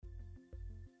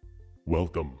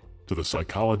Welcome to the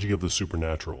Psychology of the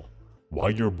Supernatural, why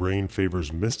your brain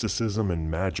favors mysticism and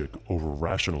magic over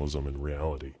rationalism and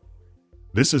reality.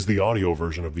 This is the audio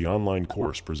version of the online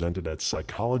course presented at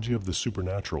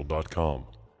psychologyofthesupernatural.com.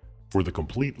 For the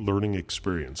complete learning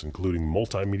experience, including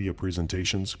multimedia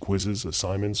presentations, quizzes,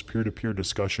 assignments, peer-to-peer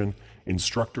discussion,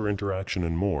 instructor interaction,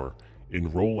 and more,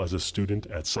 enroll as a student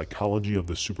at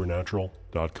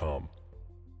psychologyofthesupernatural.com.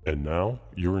 And now,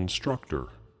 your instructor,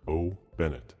 O.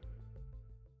 Bennett.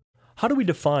 How do we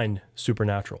define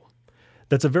supernatural?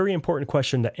 That's a very important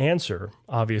question to answer,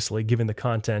 obviously, given the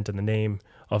content and the name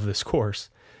of this course.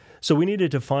 So we need to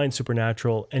define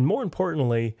supernatural, and more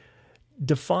importantly,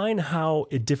 define how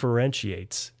it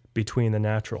differentiates between the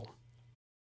natural.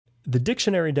 The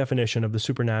dictionary definition of the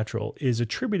supernatural is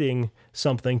attributing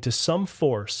something to some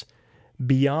force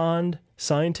beyond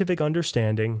scientific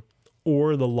understanding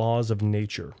or the laws of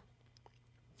nature.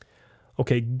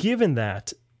 Okay, given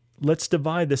that, let's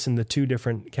divide this into two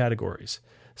different categories.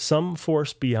 Some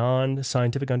force beyond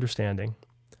scientific understanding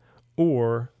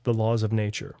or the laws of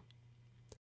nature.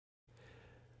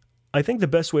 I think the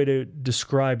best way to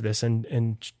describe this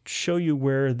and show you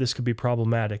where this could be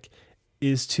problematic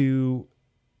is to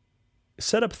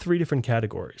set up three different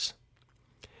categories.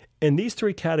 And these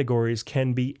three categories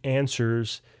can be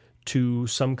answers to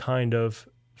some kind of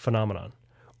phenomenon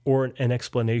or an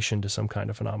explanation to some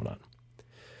kind of phenomenon.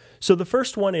 So the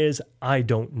first one is, I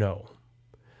don't know.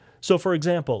 So for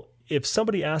example, if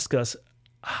somebody asks us,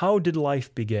 how did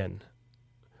life begin?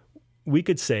 We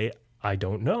could say, I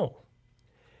don't know.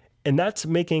 And that's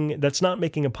not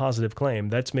making a positive claim.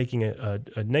 That's making a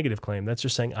negative claim. That's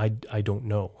just saying, I don't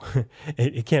know.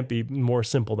 It can't be more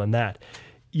simple than that.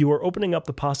 You are opening up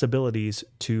the possibilities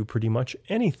to pretty much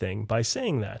anything by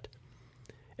saying that.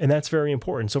 And that's very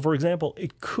important. So for example,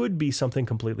 it could be something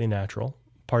completely natural,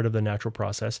 part of the natural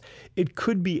process. It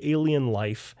could be alien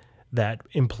life that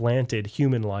implanted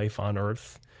human life on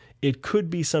Earth. It could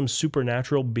be some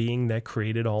supernatural being that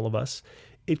created all of us.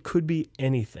 It could be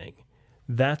anything.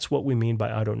 That's what we mean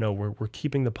by I don't know. We're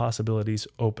keeping the possibilities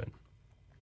open.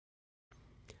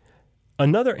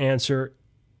 Another answer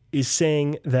is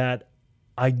saying that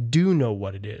I do know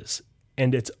what it is,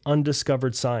 and it's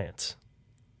undiscovered science.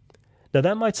 Now,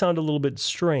 that might sound a little bit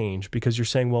strange because you're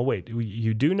saying, well, wait,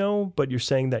 you do know, but you're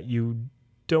saying that you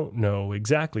don't know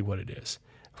exactly what it is.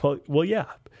 Well, yeah,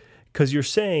 because you're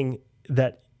saying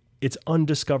that it's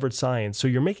undiscovered science, so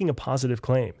you're making a positive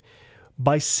claim.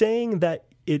 By saying that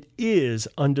it is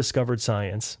undiscovered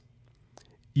science,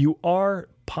 you are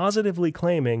positively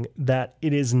claiming that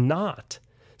it is not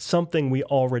something we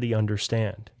already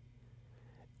understand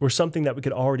or something that we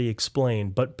could already explain,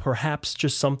 but perhaps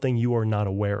just something you are not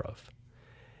aware of.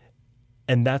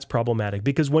 And that's problematic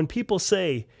because when people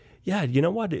say, yeah, you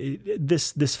know what,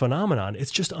 this phenomenon,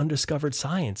 it's just undiscovered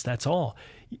science, that's all.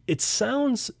 It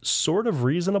sounds sort of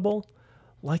reasonable.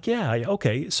 Like, yeah,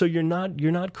 okay, so you're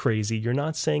not crazy. You're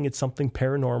not saying it's something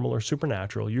paranormal or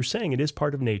supernatural. You're saying it is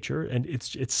part of nature and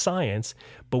it's science,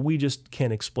 but we just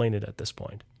can't explain it at this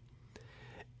point.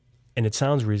 And it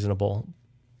sounds reasonable,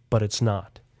 but it's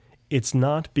not. It's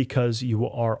not because you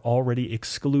are already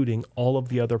excluding all of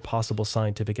the other possible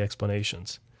scientific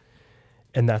explanations.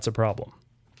 And that's a problem.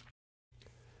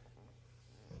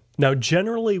 Now,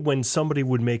 generally, when somebody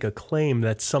would make a claim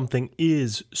that something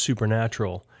is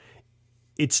supernatural,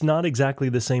 it's not exactly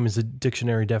the same as the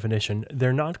dictionary definition.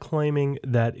 They're not claiming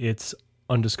that it's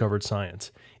undiscovered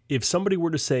science. If somebody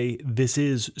were to say this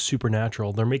is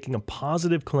supernatural, they're making a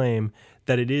positive claim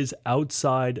that it is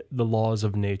outside the laws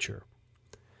of nature.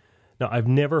 Now, I've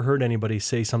never heard anybody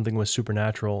say something was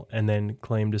supernatural and then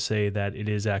claim to say that it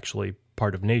is actually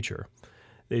part of nature.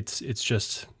 It's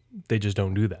just, they just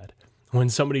don't do that. When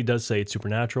somebody does say it's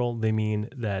supernatural, they mean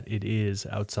that it is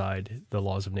outside the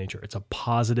laws of nature. It's a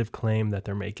positive claim that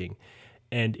they're making.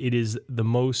 And it is the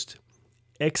most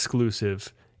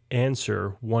exclusive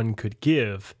answer one could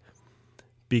give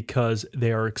because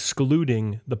they are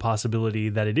excluding the possibility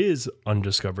that it is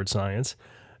undiscovered science.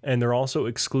 And they're also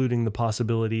excluding the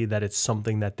possibility that it's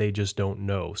something that they just don't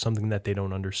know, something that they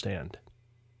don't understand.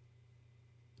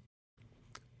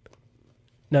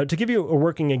 Now, to give you a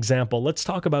working example, let's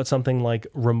talk about something like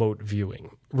remote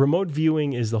viewing. Remote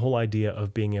viewing is the whole idea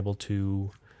of being able to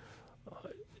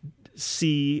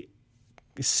see,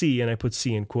 and I put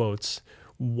see in quotes,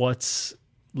 what's,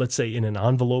 let's say, in an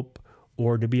envelope,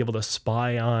 or to be able to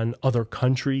spy on other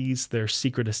countries, their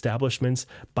secret establishments,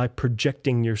 by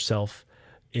projecting yourself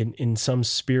in some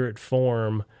spirit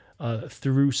form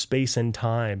through space and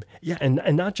time. Yeah,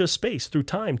 and not just space, through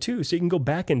time too. So you can go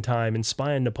back in time and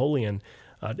spy on Napoleon.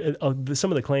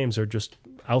 Some of the claims are just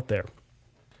out there.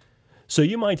 So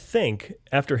you might think,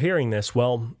 after hearing this,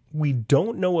 well, we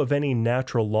don't know of any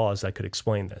natural laws that could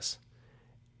explain this.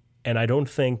 And I don't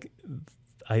think,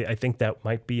 I think that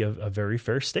might be a very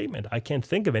fair statement. I can't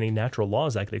think of any natural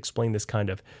laws that could explain this kind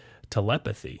of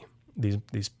telepathy,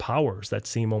 these powers that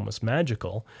seem almost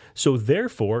magical. So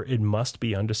therefore, it must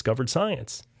be undiscovered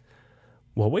science.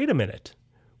 Well, wait a minute.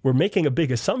 We're making a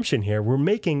big assumption here. We're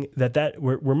making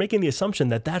we're making the assumption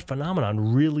that that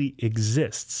phenomenon really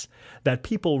exists, that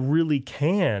people really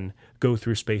can go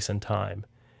through space and time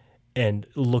and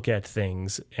look at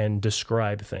things and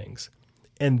describe things.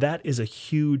 And that is a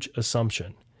huge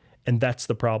assumption. And that's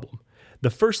the problem. The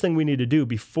first thing we need to do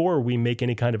before we make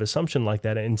any kind of assumption like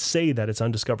that and say that it's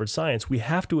undiscovered science, we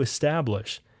have to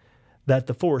establish that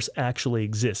the force actually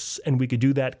exists. And we could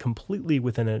do that completely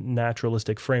within a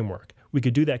naturalistic framework. We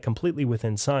could do that completely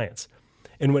within science.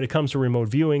 And when it comes to remote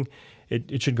viewing,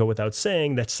 it should go without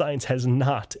saying that science has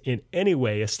not in any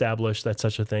way established that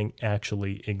such a thing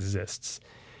actually exists.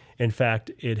 In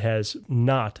fact, it has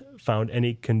not found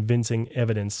any convincing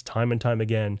evidence time and time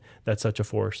again that such a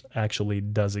force actually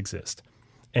does exist.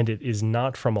 And it is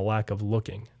not from a lack of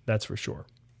looking, that's for sure.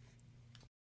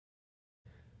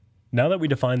 Now that we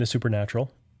defined the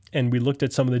supernatural, and we looked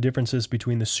at some of the differences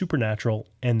between the supernatural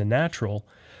and the natural,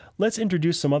 let's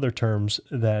introduce some other terms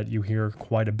that you hear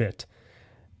quite a bit.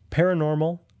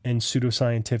 Paranormal and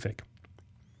pseudo-scientific.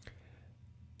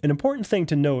 An important thing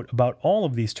to note about all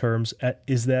of these terms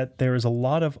is that there is a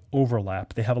lot of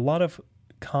overlap. They have a lot of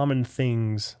common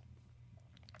things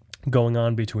going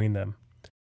on between them.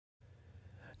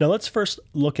 Now let's first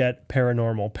look at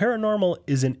paranormal. Paranormal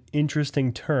is an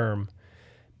interesting term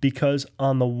because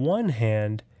on the one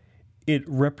hand, it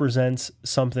represents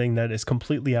something that is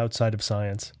completely outside of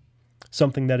science,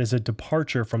 something that is a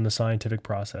departure from the scientific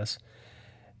process.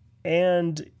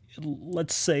 And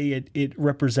let's say it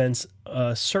represents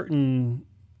a certain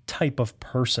type of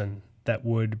person that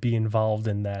would be involved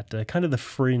in that, kind of the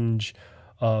fringe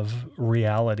of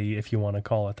reality, if you want to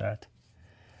call it that.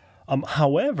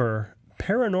 However,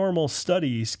 paranormal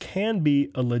studies can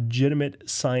be a legitimate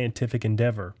scientific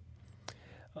endeavor.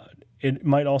 It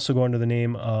might also go under the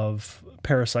name of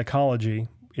parapsychology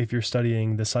if you're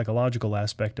studying the psychological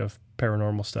aspect of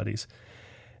paranormal studies.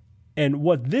 And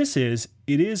what this is,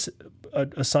 it is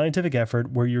a scientific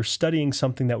effort where you're studying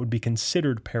something that would be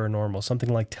considered paranormal,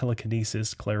 something like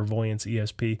telekinesis, clairvoyance,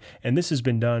 ESP, and this has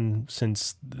been done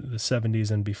since the 70s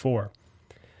and before.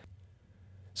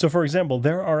 So, for example,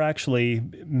 there are actually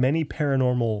many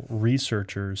paranormal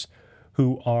researchers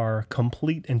who are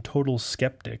complete and total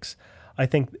skeptics. I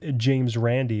think James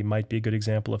Randi might be a good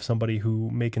example of somebody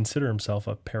who may consider himself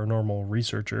a paranormal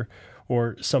researcher,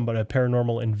 or a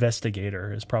paranormal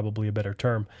investigator is probably a better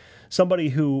term. Somebody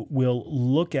who will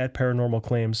look at paranormal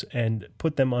claims and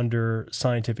put them under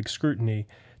scientific scrutiny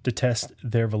to test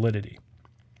their validity.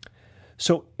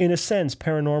 So, in a sense,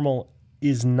 paranormal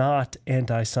is not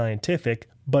anti-scientific,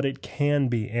 but it can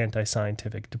be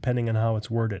anti-scientific depending on how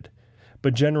it's worded.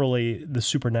 But generally, the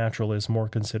supernatural is more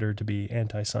considered to be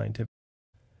anti-scientific.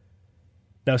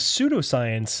 Now,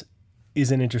 pseudoscience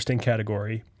is an interesting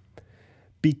category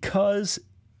because,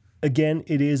 again,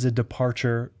 it is a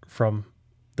departure from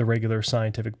the regular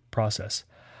scientific process.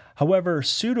 However,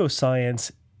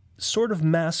 pseudoscience sort of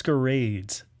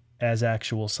masquerades as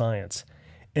actual science.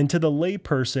 And to the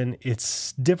layperson,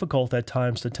 it's difficult at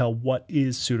times to tell what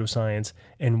is pseudoscience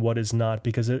and what is not,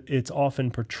 because it's often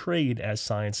portrayed as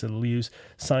science. It'll use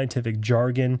scientific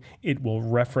jargon. It will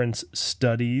reference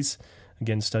studies.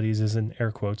 Again, studies is in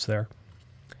air quotes there.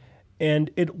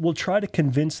 And it will try to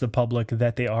convince the public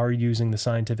that they are using the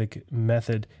scientific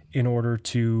method in order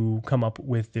to come up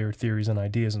with their theories and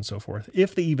ideas and so forth,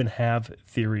 if they even have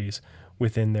theories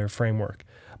within their framework.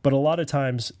 But a lot of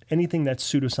times, anything that's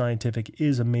pseudoscientific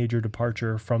is a major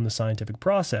departure from the scientific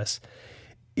process.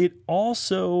 It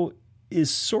also is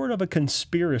sort of a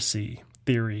conspiracy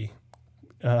theory.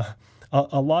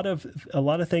 A lot of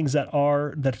things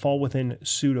that fall within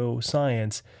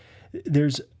pseudoscience,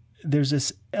 there's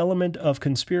this element of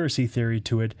conspiracy theory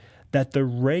to it that the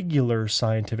regular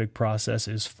scientific process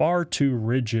is far too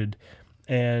rigid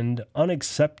and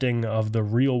unaccepting of the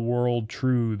real world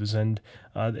truths, and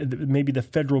maybe the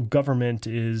federal government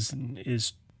is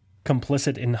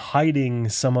complicit in hiding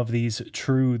some of these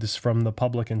truths from the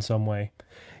public in some way.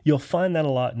 You'll find that a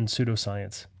lot in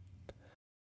pseudoscience.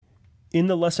 In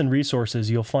the lesson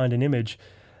resources, you'll find an image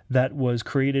that was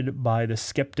created by the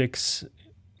Skeptic's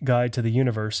Guide to the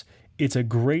Universe. It's a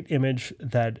great image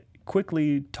that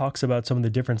quickly talks about some of the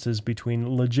differences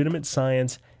between legitimate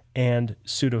science and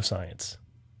pseudoscience.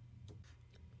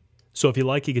 So if you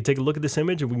like, you could take a look at this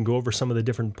image and we can go over some of the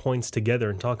different points together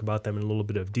and talk about them in a little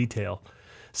bit of detail.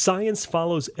 Science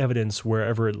follows evidence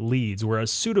wherever it leads,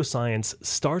 whereas pseudoscience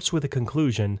starts with a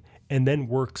conclusion and then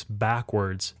works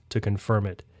backwards to confirm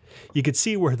it. You could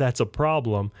see where that's a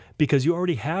problem because you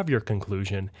already have your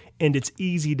conclusion and it's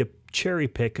easy to cherry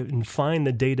pick and find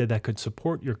the data that could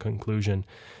support your conclusion.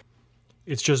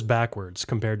 It's just backwards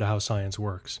compared to how science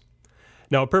works.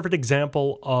 Now, a perfect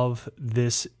example of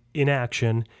this in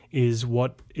action is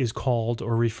what is called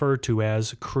or referred to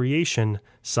as creation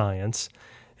science.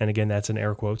 And again, that's in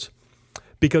air quotes.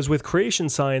 Because with creation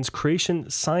science, creation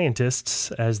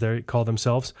scientists, as they call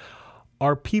themselves,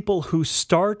 are people who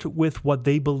start with what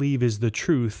they believe is the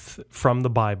truth from the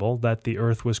Bible, that the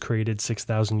earth was created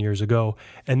 6,000 years ago,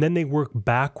 and then they work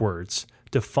backwards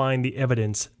to find the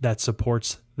evidence that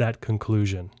supports that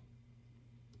conclusion.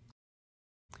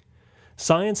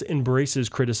 Science embraces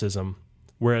criticism,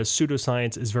 whereas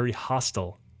pseudoscience is very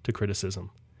hostile to criticism.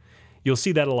 You'll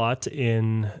see that a lot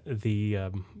in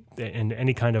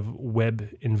any kind of web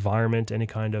environment, any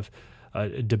kind of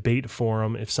debate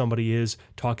forum. If somebody is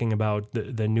talking about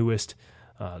the newest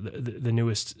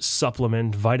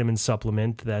supplement, vitamin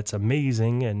supplement that's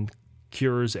amazing and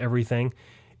cures everything,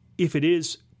 if it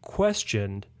is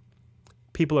questioned,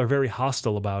 people are very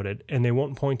hostile about it, and they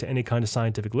won't point to any kind of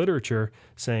scientific literature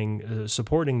saying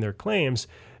supporting their claims.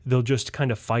 They'll just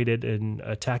kind of fight it and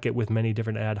attack it with many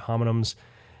different ad hominems.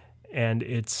 And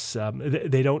it's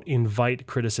they don't invite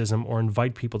criticism or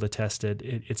invite people to test it.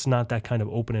 It's not that kind of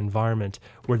open environment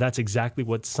where that's exactly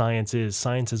what science is.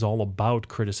 Science is all about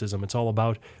criticism. It's all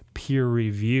about peer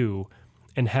review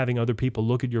and having other people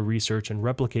look at your research and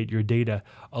replicate your data.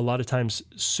 A lot of times,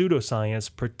 pseudoscience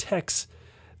protects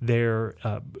their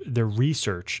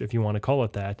research, if you want to call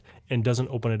it that, and doesn't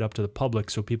open it up to the public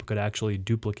so people could actually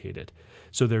duplicate it.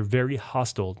 So they're very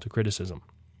hostile to criticism.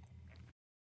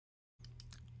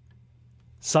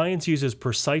 Science uses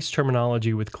precise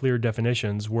terminology with clear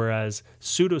definitions, whereas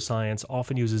pseudoscience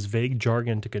often uses vague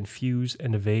jargon to confuse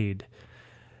and evade.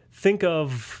 Think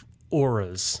of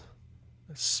auras,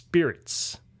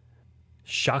 spirits,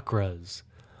 chakras.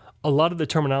 A lot of the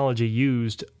terminology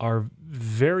used are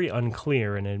very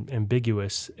unclear and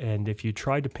ambiguous, and if you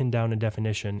try to pin down a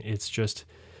definition, it's just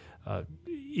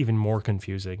even more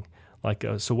confusing. Like,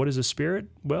 so what is a spirit?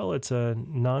 Well, it's a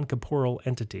non-corporeal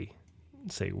entity.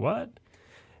 Say what?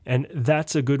 And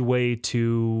that's a good way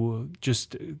to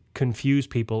just confuse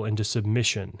people into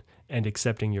submission and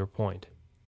accepting your point.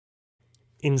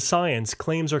 In science,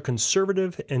 claims are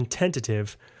conservative and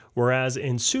tentative, whereas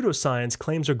in pseudoscience,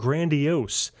 claims are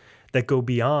grandiose that go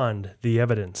beyond the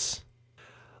evidence.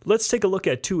 Let's take a look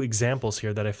at two examples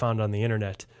here that I found on the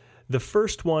internet. The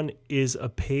first one is a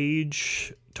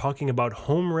page talking about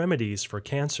home remedies for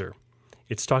cancer.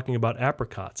 It's talking about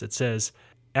apricots. It says,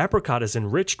 apricot is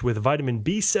enriched with vitamin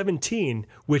B17,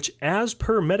 which, as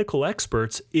per medical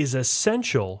experts, is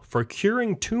essential for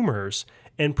curing tumors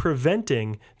and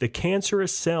preventing the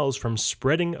cancerous cells from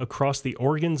spreading across the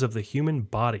organs of the human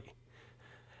body.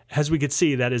 As we could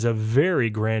see, that is a very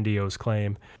grandiose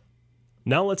claim.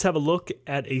 Now let's have a look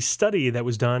at a study that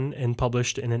was done and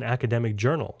published in an academic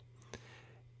journal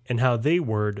and how they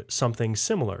word something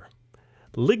similar.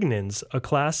 Lignans, a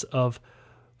class of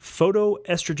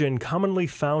phytoestrogen commonly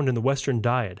found in the Western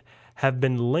diet, have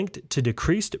been linked to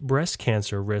decreased breast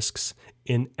cancer risks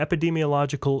in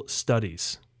epidemiological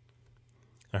studies.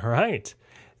 All right,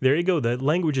 there you go. The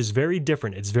language is very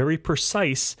different. It's very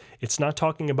precise. It's not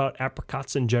talking about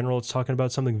apricots in general. It's talking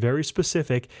about something very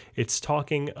specific. It's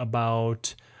talking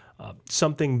about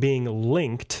something being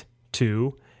linked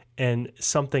to and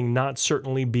something not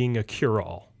certainly being a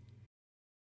cure-all.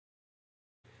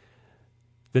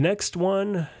 The next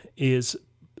one is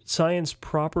science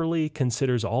properly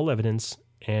considers all evidence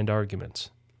and arguments.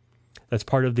 That's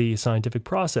part of the scientific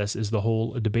process, is the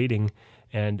whole debating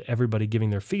and everybody giving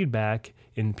their feedback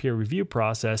in peer review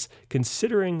process,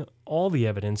 considering all the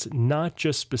evidence, not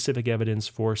just specific evidence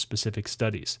for specific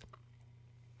studies.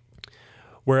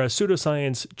 Whereas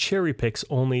pseudoscience cherry picks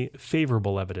only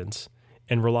favorable evidence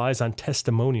and relies on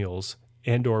testimonials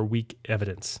and or weak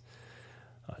evidence.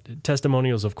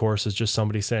 Testimonials, of course, is just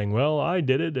somebody saying, well, I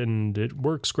did it and it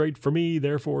works great for me,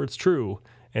 therefore it's true.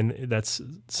 And that's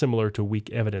similar to weak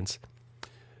evidence.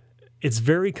 It's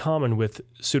very common with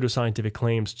pseudoscientific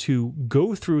claims to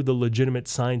go through the legitimate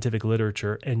scientific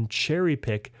literature and cherry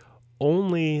pick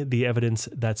only the evidence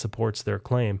that supports their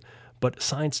claim. But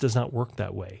science does not work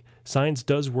that way. Science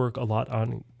does work a lot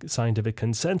on scientific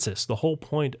consensus. The whole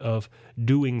point of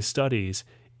doing studies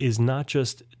is not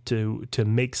just to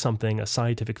make something a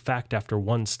scientific fact after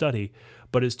one study,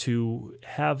 but is to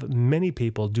have many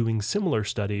people doing similar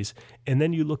studies, and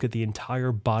then you look at the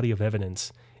entire body of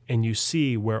evidence and you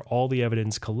see where all the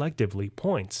evidence collectively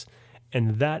points.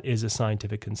 And that is a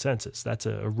scientific consensus. That's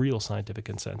a real scientific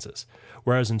consensus.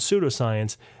 Whereas in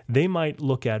pseudoscience, they might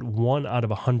look at 1 out of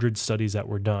 100 studies that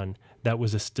were done that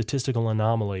was a statistical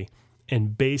anomaly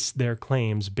and base their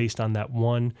claims based on that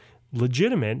one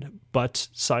legitimate but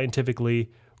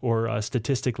scientifically or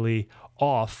statistically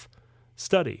off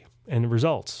study and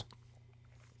results.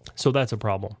 So that's a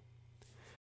problem.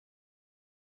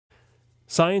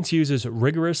 Science uses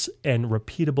rigorous and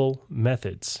repeatable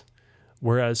methods,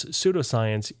 whereas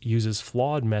pseudoscience uses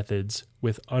flawed methods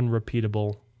with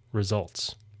unrepeatable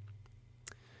results.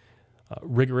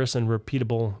 Rigorous and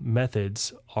repeatable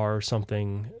methods are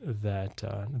something that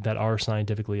are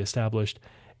scientifically established,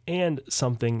 and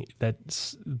something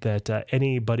that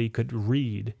anybody could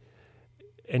read.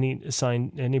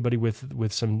 Anybody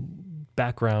with some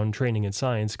background training in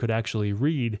science could actually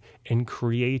read and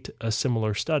create a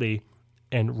similar study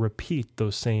and repeat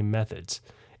those same methods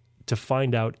to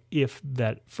find out if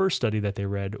that first study that they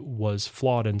read was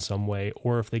flawed in some way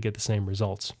or if they get the same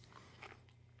results.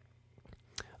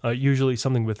 Usually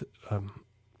something with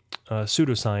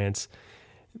pseudoscience,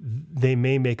 they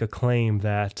may make a claim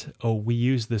that, we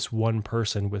use this one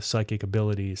person with psychic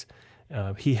abilities.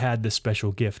 He had this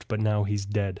special gift, but now he's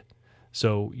dead.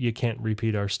 So you can't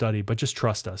repeat our study, but just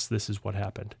trust us. This is what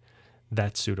happened.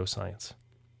 That's pseudoscience.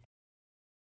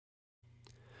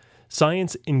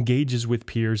 Science engages with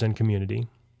peers and community.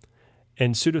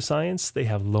 And pseudoscience, they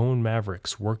have lone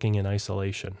mavericks working in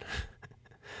isolation.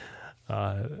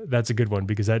 That's a good one,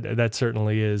 because that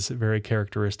certainly is very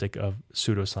characteristic of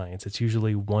pseudoscience. It's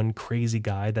usually one crazy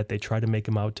guy that they try to make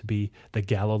him out to be the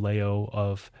Galileo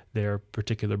of their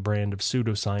particular brand of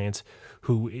pseudoscience,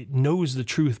 who knows the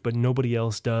truth, but nobody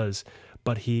else does.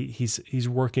 But he's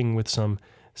working with some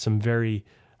very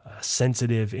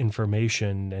sensitive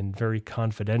information and very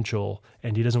confidential,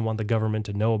 and he doesn't want the government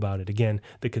to know about it. Again,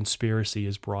 the conspiracy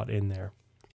is brought in there.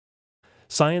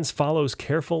 Science follows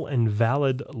careful and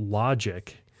valid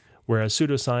logic, whereas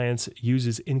pseudoscience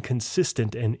uses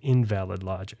inconsistent and invalid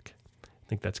logic. I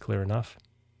think that's clear enough.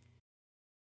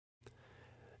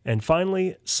 And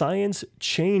finally, science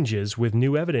changes with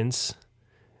new evidence,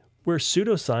 where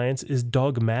pseudoscience is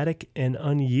dogmatic and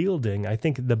unyielding. I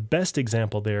think the best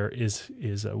example there is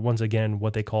once again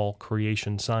what they call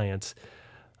creation science.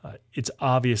 It's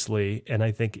obviously, and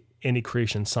I think any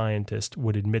creation scientist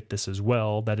would admit this as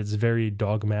well, that it's very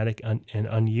dogmatic and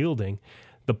unyielding.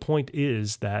 The point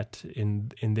is that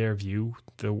in their view,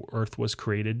 the earth was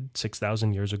created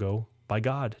 6,000 years ago by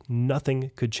God.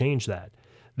 Nothing could change that.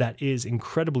 That is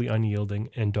incredibly unyielding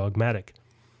and dogmatic.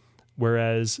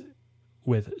 Whereas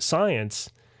with science,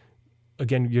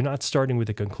 again, you're not starting with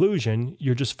a conclusion,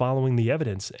 you're just following the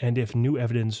evidence. And if new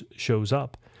evidence shows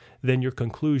up, then your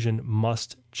conclusion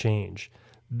must change.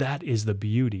 That is the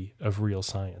beauty of real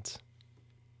science.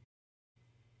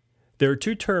 There are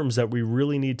 2 terms that we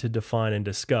really need to define and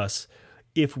discuss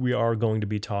if we are going to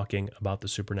be talking about the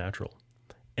supernatural.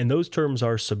 And those terms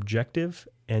are subjective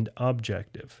and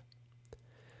objective.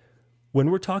 When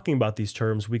we're talking about these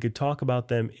terms, we could talk about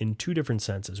them in 2 different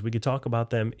senses. We could talk about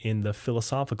them in the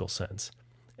philosophical sense,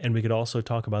 and we could also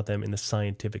talk about them in the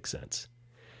scientific sense.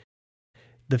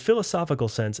 The philosophical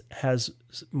sense has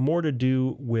more to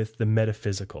do with the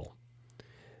metaphysical.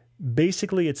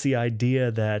 Basically, it's the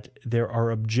idea that there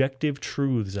are objective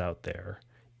truths out there,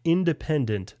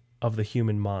 independent of the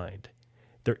human mind.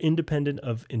 They're independent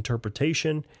of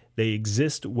interpretation. They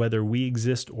exist whether we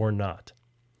exist or not.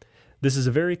 This is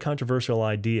a very controversial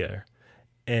idea,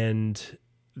 and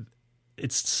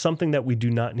it's something that we do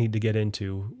not need to get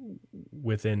into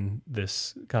within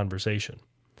this conversation,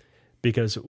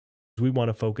 because we want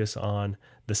to focus on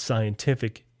the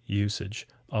scientific usage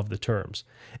of the terms.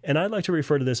 And I'd like to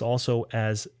refer to this also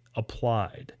as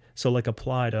applied. So like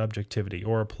applied objectivity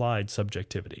or applied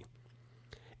subjectivity.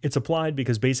 It's applied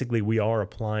because basically we are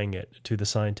applying it to the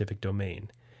scientific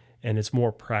domain, and it's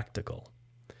more practical.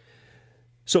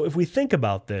 So if we think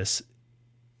about this,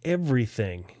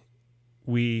 everything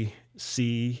we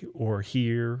see or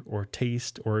hear or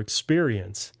taste or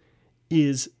experience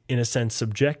is, in a sense,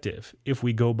 subjective if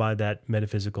we go by that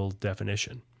metaphysical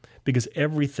definition, because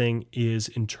everything is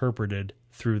interpreted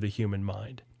through the human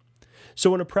mind.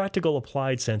 So in a practical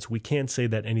applied sense, we can't say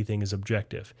that anything is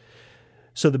objective.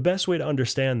 So the best way to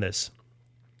understand this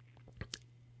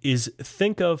is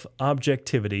think of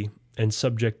objectivity and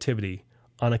subjectivity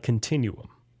on a continuum,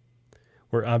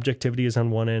 where objectivity is on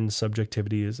one end,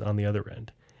 subjectivity is on the other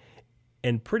end.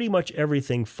 And pretty much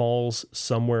everything falls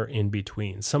somewhere in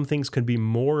between. Some things could be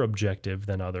more objective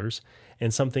than others,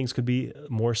 and some things could be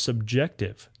more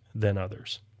subjective than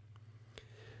others.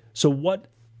 So what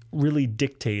really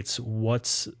dictates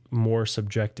what's more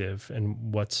subjective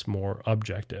and what's more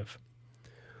objective?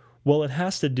 Well, it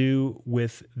has to do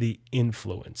with the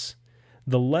influence.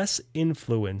 The less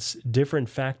influence different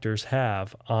factors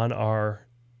have on our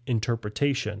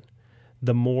interpretation,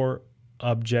 the more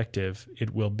objective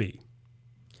it will be.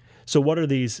 So what are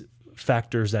these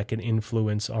factors that can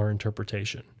influence our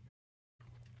interpretation?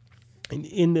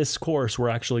 In this course, we're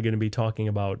actually going to be talking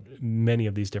about many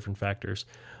of these different factors,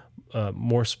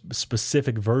 more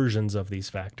specific versions of these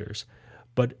factors.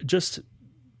 But just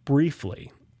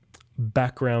briefly,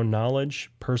 background knowledge,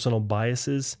 personal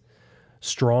biases,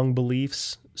 strong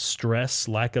beliefs, stress,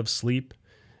 lack of sleep,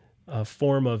 a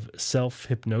form of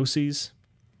self-hypnosis,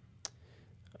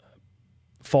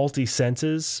 faulty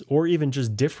senses, or even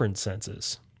just different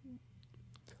senses,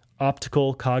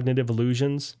 optical cognitive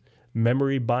illusions,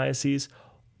 memory biases,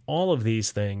 all of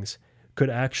these things could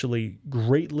actually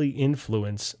greatly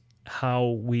influence how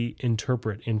we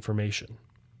interpret information.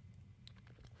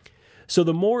 So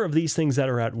the more of these things that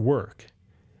are at work,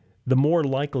 the more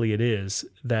likely it is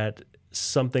that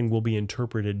something will be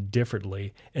interpreted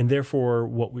differently, and therefore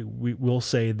what we will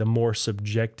say the more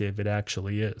subjective it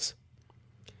actually is.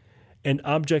 And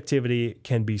objectivity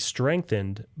can be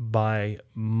strengthened by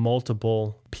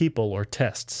multiple people or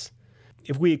tests.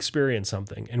 If we experience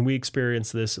something, and we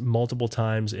experience this multiple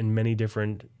times in many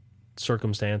different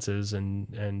circumstances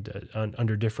and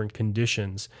under different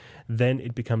conditions, then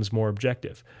it becomes more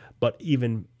objective. But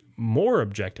even more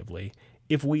objectively,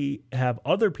 if we have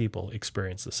other people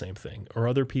experience the same thing, or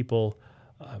other people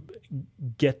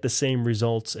get the same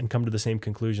results and come to the same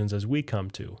conclusions as we come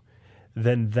to,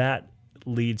 then that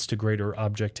leads to greater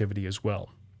objectivity as well.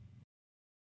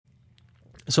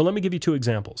 So let me give you two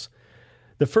examples.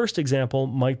 The first example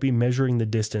might be measuring the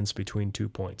distance between 2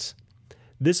 points.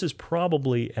 This is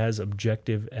probably as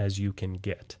objective as you can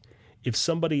get. If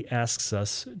somebody asks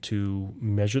us to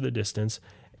measure the distance,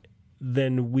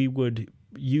 then we would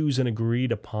use an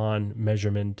agreed upon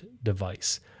measurement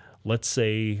device. Let's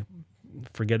say,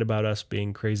 forget about us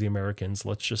being crazy Americans,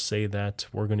 let's just say that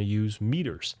we're going to use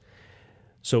meters.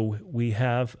 So we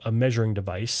have a measuring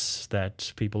device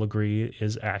that people agree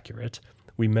is accurate.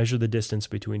 We measure the distance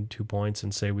between 2 points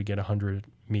and say we get 100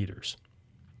 meters.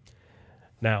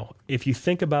 Now, if you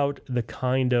think about the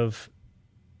kind of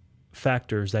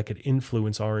factors that could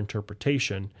influence our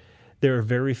interpretation, there are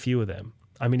very few of them.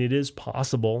 I mean, it is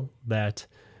possible that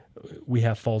we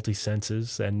have faulty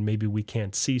senses and maybe we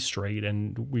can't see straight,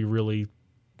 and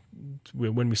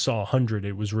when we saw 100,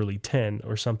 it was really 10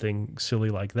 or something silly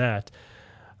like that.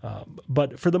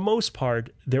 But for the most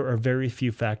part, there are very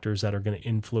few factors that are going to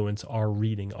influence our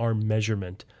reading, our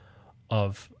measurement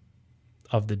of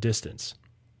the distance.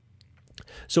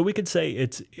 So we could say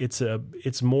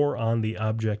it's more on the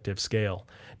objective scale.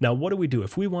 Now, what do we do?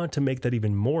 If we want to make that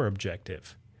even more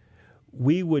objective,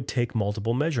 we would take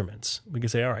multiple measurements. We could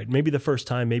say, all right, maybe the first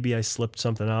time, maybe I slipped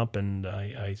something up and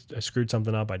I screwed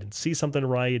something up. I didn't see something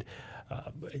right.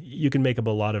 You can make up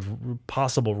a lot of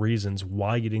possible reasons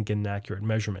why you didn't get an accurate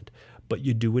measurement, but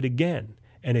you do it again.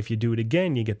 And if you do it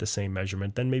again, you get the same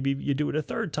measurement. Then maybe you do it a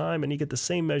third time and you get the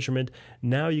same measurement.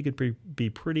 Now you could be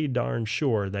pretty darn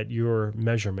sure that your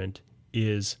measurement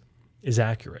is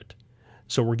accurate.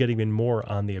 So we're getting even more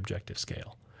on the objective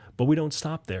scale. But we don't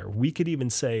stop there. We could even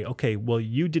say, okay, well,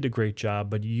 you did a great job,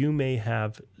 but you may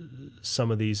have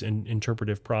some of these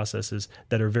interpretive processes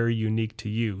that are very unique to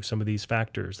you, some of these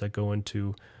factors that go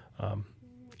into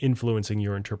influencing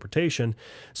your interpretation.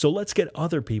 So let's get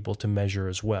other people to measure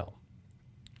as well.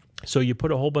 So you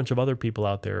put a whole bunch of other people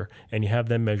out there and you have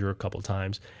them measure a couple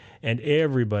times, and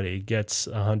everybody gets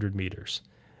 100 meters.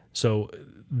 So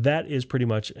that is pretty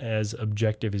much as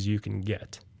objective as you can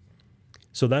get.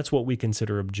 So that's what we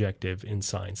consider objective in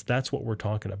science. That's what we're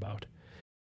talking about.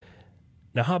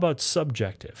 Now, how about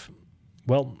subjective?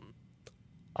 Well,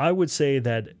 I would say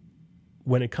that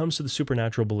when it comes to the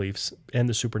supernatural beliefs and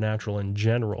the supernatural in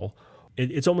general,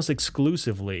 it's almost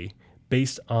exclusively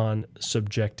based on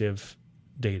subjective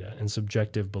data and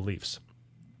subjective beliefs.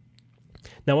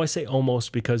 Now, I say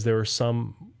almost because there are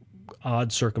some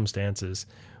odd circumstances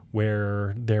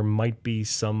where there might be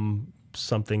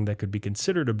something that could be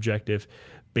considered objective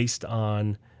based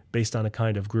on a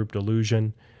kind of group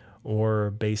delusion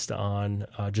or based on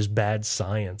just bad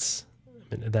science.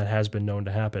 I mean, that has been known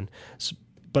to happen.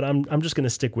 But I'm just going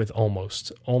to stick with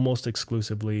almost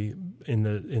exclusively in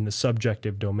the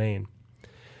subjective domain.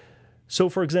 So,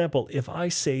 for example, if I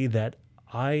say that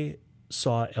I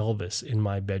saw Elvis in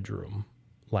my bedroom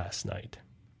last night.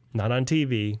 Not on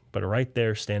TV, but right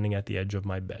there standing at the edge of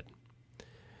my bed.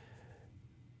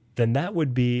 Then that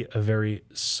would be a very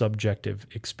subjective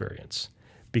experience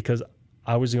because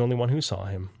I was the only one who saw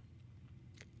him.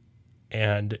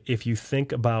 And if you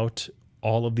think about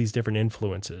all of these different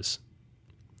influences,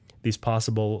 these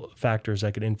possible factors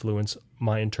that could influence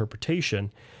my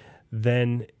interpretation,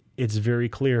 then it's very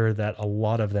clear that a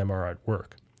lot of them are at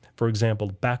work. For example,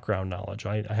 background knowledge.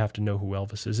 I have to know who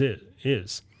Elvis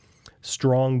is.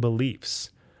 Strong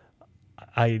beliefs.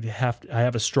 I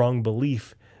have a strong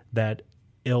belief that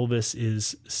Elvis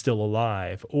is still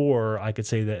alive, or I could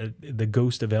say that the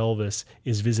ghost of Elvis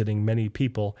is visiting many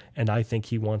people, and I think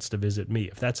he wants to visit me.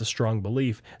 If that's a strong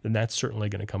belief, then that's certainly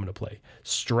going to come into play.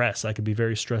 Stress. I could be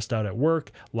very stressed out at work.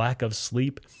 Lack of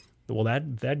sleep. Well,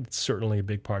 that's certainly a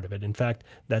big part of it. In fact,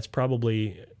 that's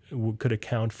probably could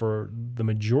account for the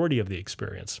majority of the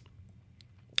experience.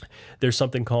 There's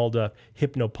something called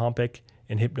hypnopompic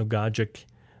and hypnagogic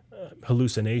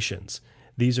hallucinations.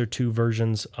 These are two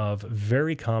versions of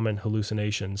very common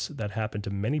hallucinations that happen to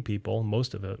many people,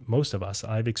 most of us.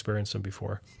 I've experienced them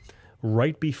before.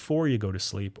 Right before you go to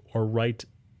sleep or right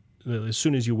as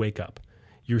soon as you wake up.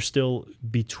 You're still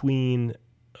between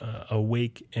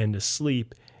awake and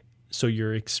asleep, so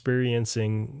you're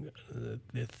experiencing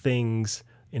things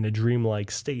in a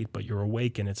dreamlike state, but you're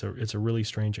awake, and it's a really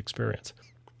strange experience,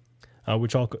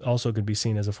 which also could be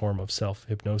seen as a form of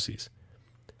self-hypnosis.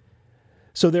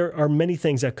 So there are many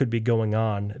things that could be going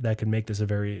on that can make this a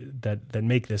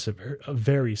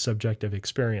very subjective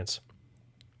experience.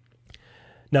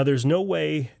 Now, there's no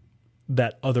way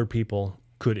that other people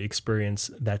could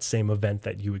experience that same event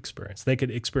that you experienced. They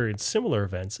could experience similar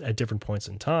events at different points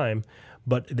in time,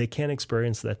 but they can't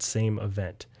experience that same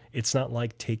event. It's not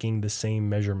like taking the same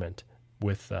measurement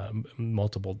with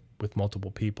multiple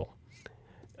people,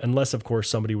 unless, of course,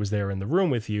 somebody was there in the room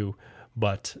with you.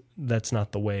 But that's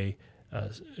not the way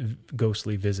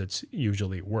ghostly visits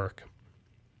usually work,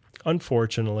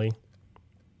 unfortunately.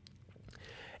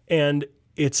 And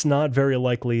it's not very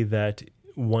likely that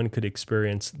one could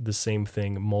experience the same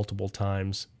thing multiple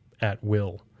times at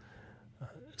will.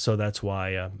 So that's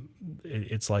why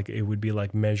it would be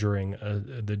like measuring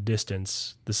the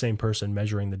distance, the same person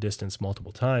measuring the distance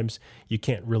multiple times. You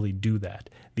can't really do that.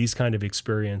 These kind of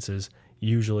experiences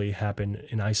usually happen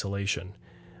in isolation,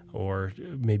 or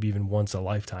maybe even once a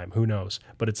lifetime, who knows?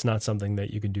 But it's not something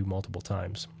that you can do multiple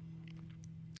times.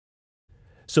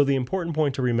 So the important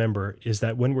point to remember is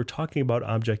that when we're talking about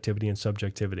objectivity and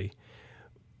subjectivity,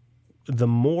 the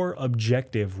more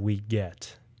objective we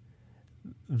get,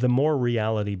 the more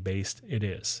reality-based it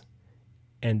is,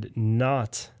 and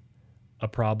not a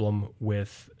problem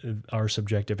with our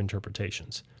subjective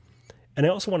interpretations. And I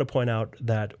also want to point out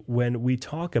that when we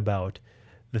talk about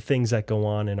the things that go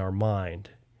on in our mind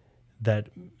that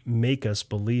make us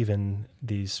believe in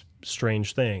these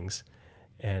strange things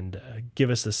and give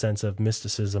us the sense of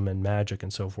mysticism and magic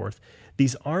and so forth,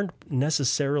 these aren't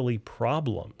necessarily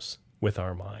problems with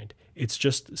our mind. It's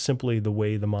just simply the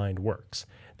way the mind works.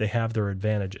 They have their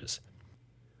advantages.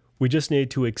 We just need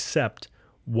to accept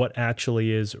what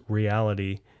actually is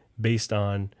reality based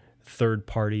on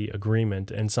third-party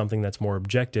agreement and something that's more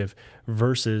objective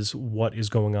versus what is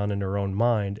going on in our own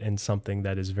mind and something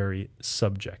that is very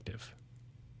subjective.